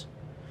adults.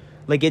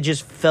 Like it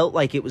just felt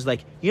like it was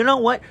like, you know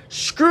what?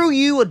 Screw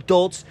you,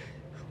 adults.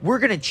 We're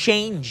going to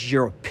change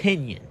your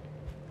opinion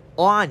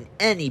on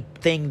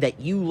anything that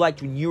you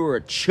liked when you were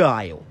a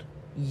child.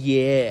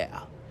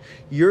 Yeah.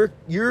 Your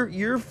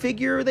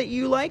figure that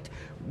you liked,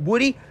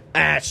 Woody,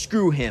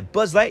 screw him.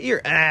 Buzz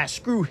Lightyear,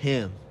 screw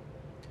him.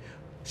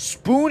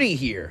 Spoonie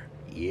here.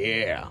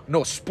 Yeah.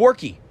 No,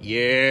 Sporky.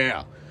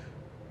 Yeah.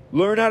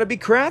 Learn how to be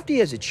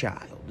crafty as a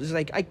child. It's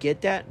like, I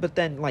get that, but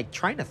then, like,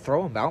 trying to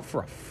throw him out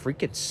for a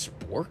freaking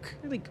spork?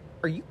 Like,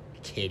 are you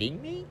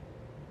kidding me?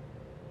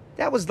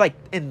 That was, like,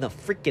 in the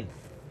freaking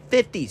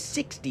 50s,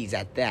 60s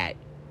at that.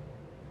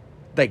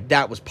 Like,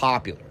 that was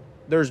popular.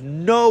 There's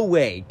no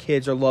way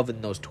kids are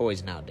loving those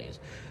toys nowadays.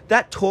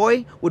 That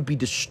toy would be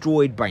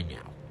destroyed by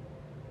now.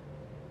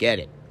 Get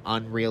it.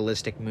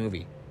 Unrealistic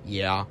movie.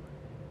 Yeah.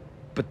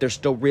 But there's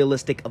still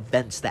realistic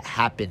events that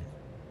happen.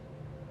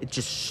 It's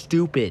just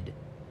stupid.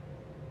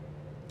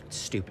 It's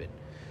stupid.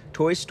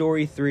 Toy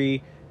Story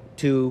 3,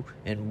 2,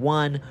 and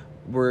 1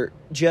 were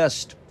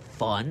just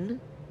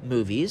fun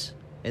movies.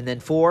 And then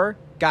 4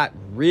 got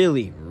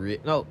really...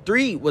 No,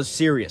 3 was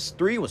serious.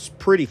 3 was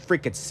pretty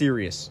freaking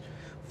serious.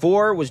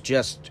 4 was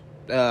just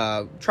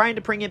trying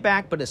to bring it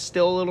back, but it's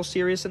still a little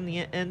serious in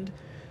the end.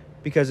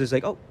 Because it's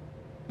like, oh,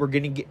 we're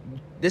going to get...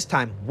 This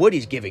time,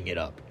 Woody's giving it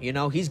up.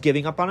 He's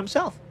giving up on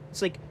himself.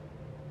 It's like,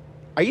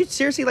 are you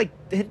seriously, like,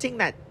 hinting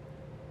that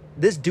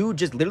this dude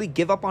just literally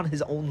give up on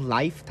his own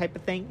life type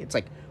of thing? It's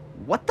like,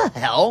 what the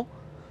hell?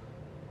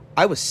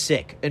 I was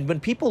sick. And when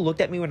people looked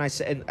at me when I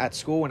said at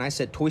school, when I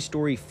said Toy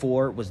Story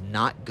 4 was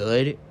not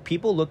good,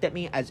 people looked at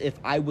me as if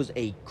I was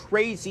a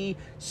crazy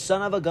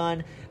son of a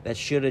gun that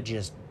should have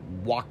just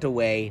walked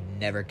away,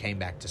 never came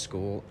back to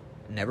school,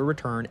 never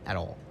returned at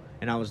all.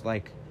 And I was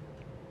like,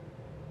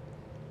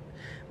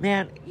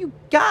 man, you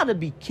gotta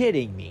be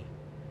kidding me.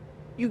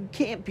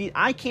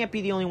 I can't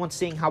be the only one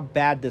seeing how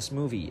bad this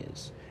movie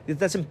is.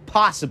 That's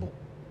impossible.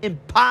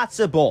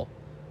 Impossible.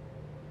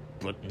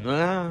 But,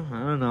 I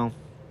don't know.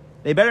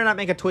 They better not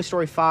make a Toy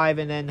Story 5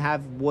 and then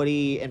have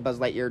Woody and Buzz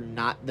Lightyear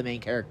not the main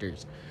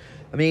characters.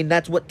 I mean,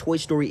 that's what Toy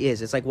Story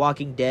is. It's like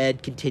Walking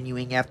Dead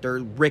continuing after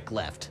Rick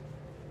left.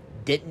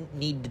 Didn't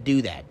need to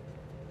do that.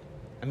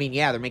 I mean,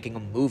 yeah, they're making a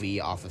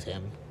movie off of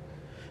him.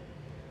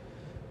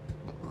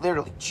 But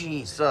literally,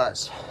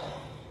 Jesus.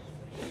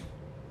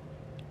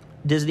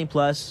 Disney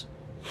Plus,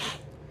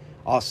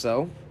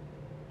 also,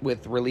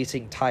 with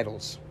releasing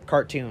titles,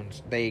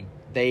 cartoons,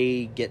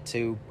 they get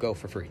to go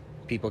for free.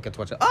 people get to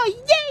watch it.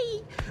 Oh,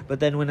 yay!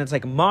 But then when it's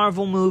like a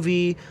Marvel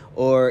movie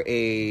or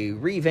a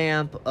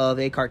revamp of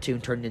a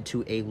cartoon turned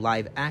into a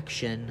live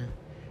action,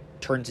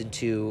 turns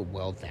into,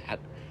 well, that.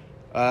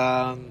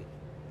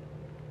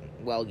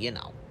 Well, you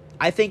know.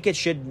 I think it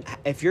should,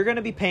 if you're going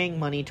to be paying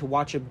money to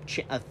watch a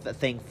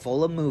thing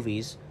full of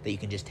movies that you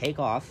can just take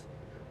off,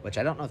 which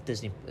I don't know if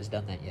Disney has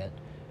done that yet.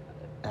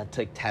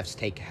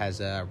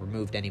 Has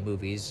removed any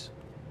movies.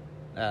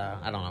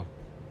 I don't know.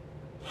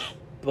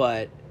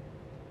 But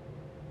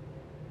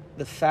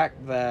the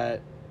fact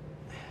that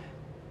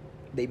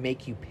they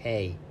make you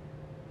pay.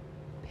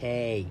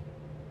 I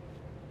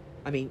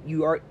mean,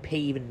 you pay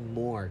even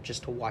more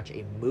just to watch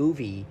a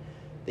movie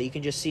that you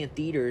can just see in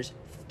theaters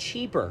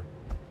cheaper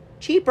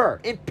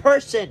in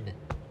person.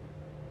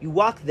 You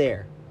walk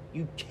there,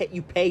 you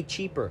pay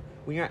cheaper.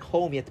 When you're at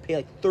home, you have to pay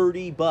like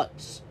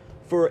 $30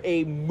 for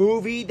a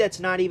movie that's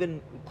not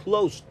even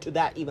close to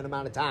that even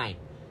amount of time.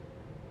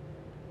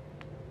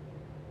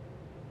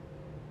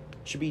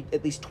 Should be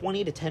at least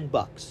 $20 to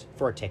 $10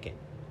 for a ticket.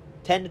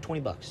 $10 to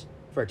 $20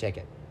 for a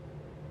ticket.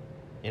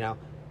 You know,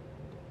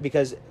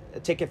 because a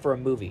ticket for a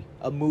movie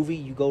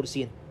you go to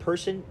see in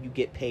person, you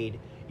get paid,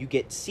 you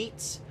get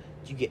seats,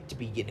 you get to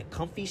be in a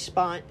comfy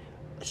spot,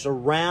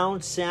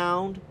 surround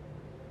sound.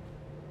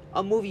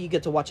 A movie, you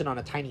get to watch it on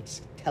a tiny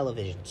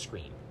television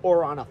screen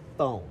or on a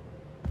phone.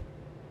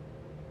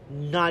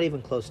 Not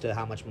even close to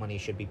how much money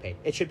should be paid.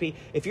 It should be,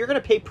 if you're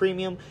going to pay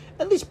premium,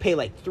 at least pay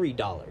like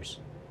 $3.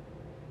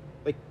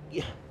 Like,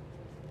 yeah,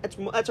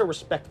 that's a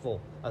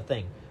respectful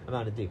thing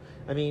amount to do.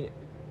 I mean,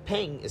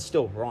 paying is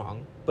still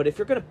wrong, but if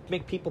you're going to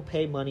make people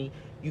pay money,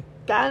 you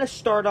got to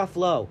start off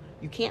low.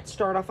 You can't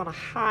start off on a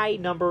high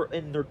number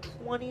in their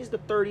 20s to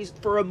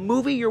 30s for a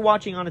movie you're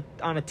watching on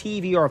a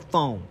TV or a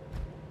phone.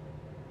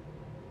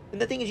 And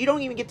the thing is, you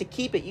don't even get to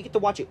keep it. You get to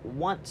watch it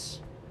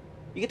once.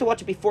 You get to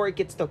watch it before it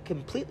gets to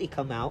completely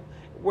come out.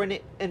 When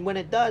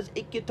it does,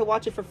 you get to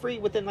watch it for free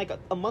within like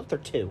a month or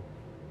two.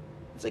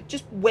 It's like,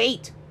 just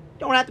wait.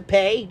 Don't have to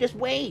pay. Just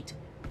wait.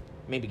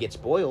 Maybe get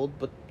spoiled,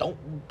 but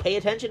don't pay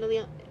attention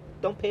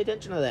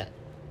to that.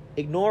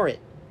 Ignore it.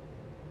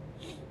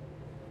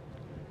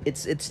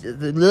 It's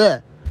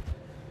bleh.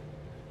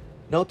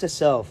 Note to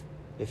self: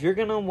 if you're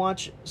gonna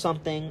watch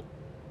something,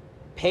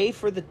 pay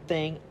for the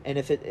thing, and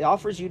if it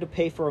offers you to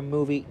pay for a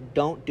movie,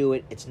 don't do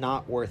it. It's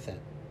not worth it.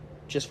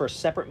 Just for a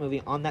separate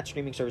movie on that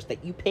streaming service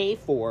that you pay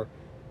for,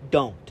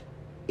 don't.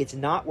 It's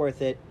not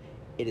worth it.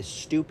 It is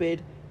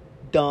stupid,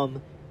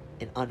 dumb,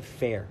 and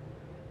unfair.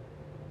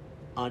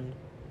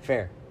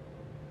 Unfair.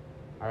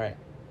 All right.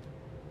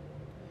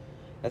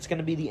 That's going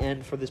to be the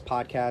end for this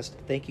podcast.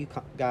 Thank you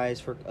guys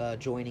for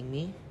joining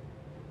me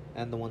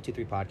and the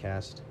 123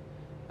 podcast.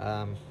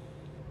 I'm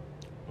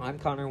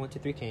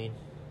Connor123Kane.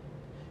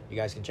 You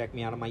guys can check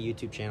me out on my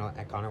YouTube channel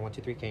at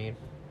Connor123Kane.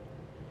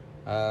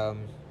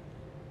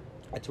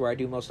 That's where I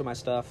do most of my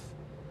stuff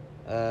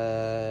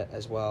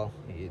as well.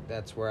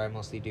 That's where I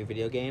mostly do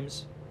video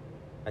games.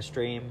 I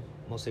stream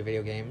mostly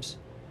video games.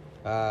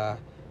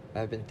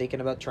 I've been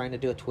thinking about trying to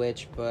do a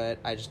Twitch, but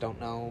I just don't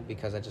know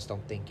because I just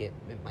don't think it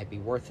might be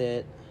worth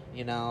it,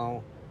 you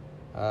know,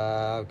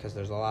 because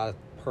there's a lot of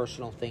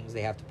personal things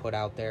they have to put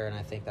out there, and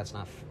I think that's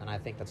a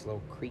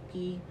little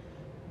creepy,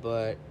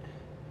 but,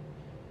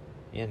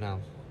 you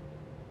know,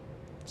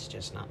 it's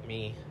just not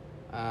me.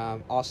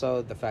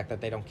 Also, the fact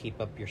that they don't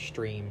keep up your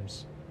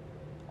streams,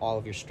 all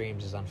of your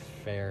streams, is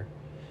unfair.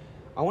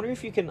 I wonder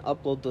if you can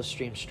upload those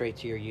streams straight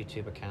to your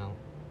YouTube account.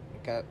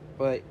 Okay,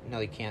 but no,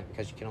 you can't,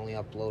 because you can only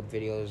upload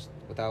videos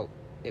without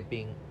it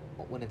being,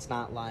 when it's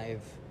not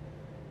live.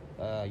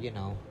 You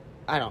know,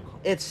 I don't know.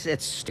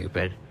 It's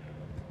stupid.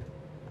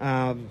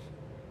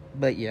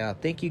 But yeah,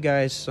 thank you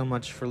guys so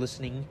much for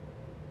listening.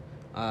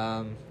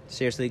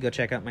 Seriously, go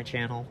check out my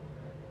channel.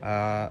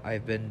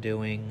 I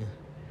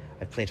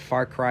played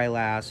Far Cry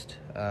last.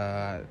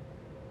 No,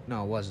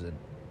 it wasn't.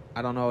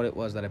 I don't know what it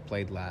was that I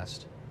played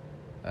last.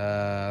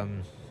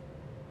 You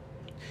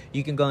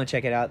can go and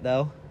check it out,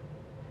 though.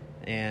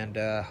 And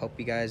hope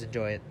you guys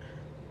enjoy it.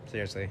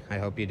 Seriously, I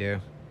hope you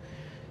do.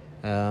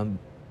 I'm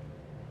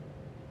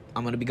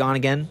going to be gone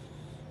again.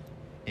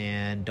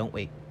 And don't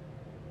wait.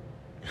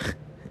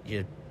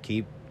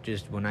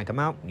 Just when I come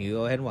out, you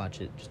go ahead and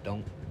watch it. Just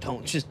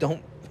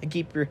don't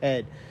keep your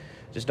head.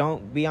 Just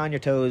don't be on your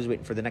toes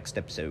waiting for the next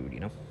episode,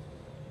 you know?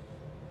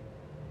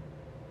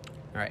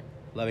 Alright.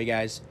 Love you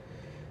guys.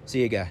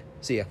 See ya.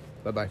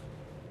 Bye-bye.